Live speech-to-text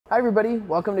Hi everybody,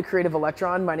 welcome to Creative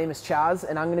Electron. My name is Chaz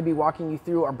and I'm going to be walking you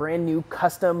through our brand new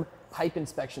custom pipe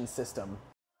inspection system.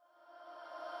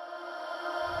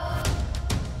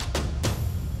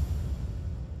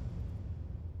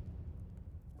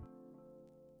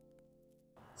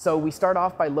 So we start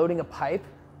off by loading a pipe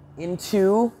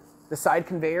into the side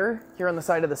conveyor here on the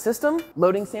side of the system.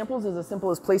 Loading samples is as simple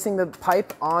as placing the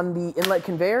pipe on the inlet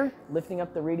conveyor, lifting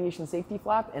up the radiation safety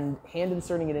flap, and hand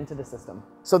inserting it into the system.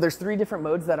 So there's 3 different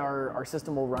modes that our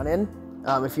system will run in.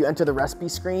 If you enter the recipe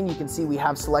screen, you can see we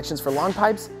have selections for long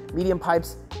pipes, medium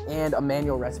pipes, and a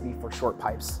manual recipe for short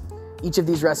pipes. Each of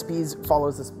these recipes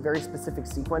follows this very specific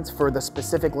sequence for the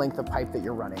specific length of pipe that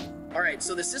you're running. All right,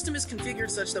 so the system is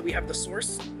configured such that we have the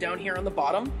source down here on the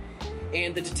bottom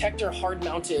and the detector hard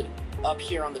mounted up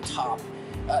here on the top.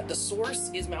 The source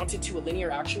is mounted to a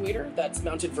linear actuator that's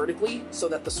mounted vertically so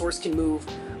that the source can move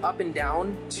up and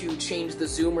down to change the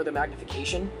zoom or the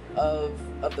magnification of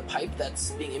the pipe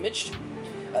that's being imaged.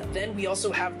 Then we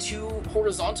also have 2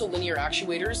 horizontal linear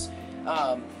actuators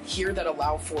here that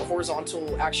allow for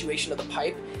horizontal actuation of the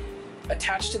pipe.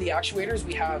 Attached to the actuators,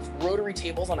 we have rotary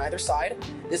tables on either side.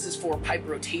 This is for pipe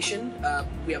rotation.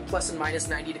 We have plus and minus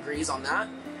 90 degrees on that.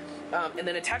 And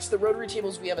then attached to the rotary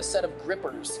tables, we have a set of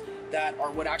grippers that are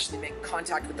what actually make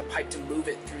contact with the pipe to move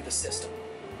it through the system.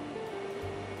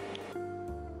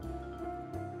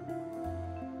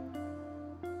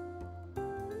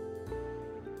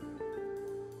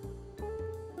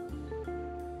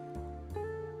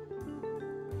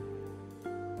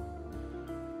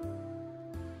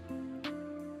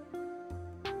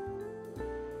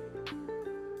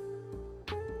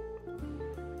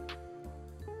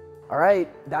 All right,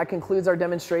 that concludes our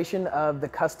demonstration of the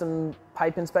custom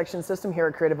pipe inspection system here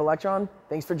at Creative Electron.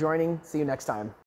 Thanks for joining. See you next time.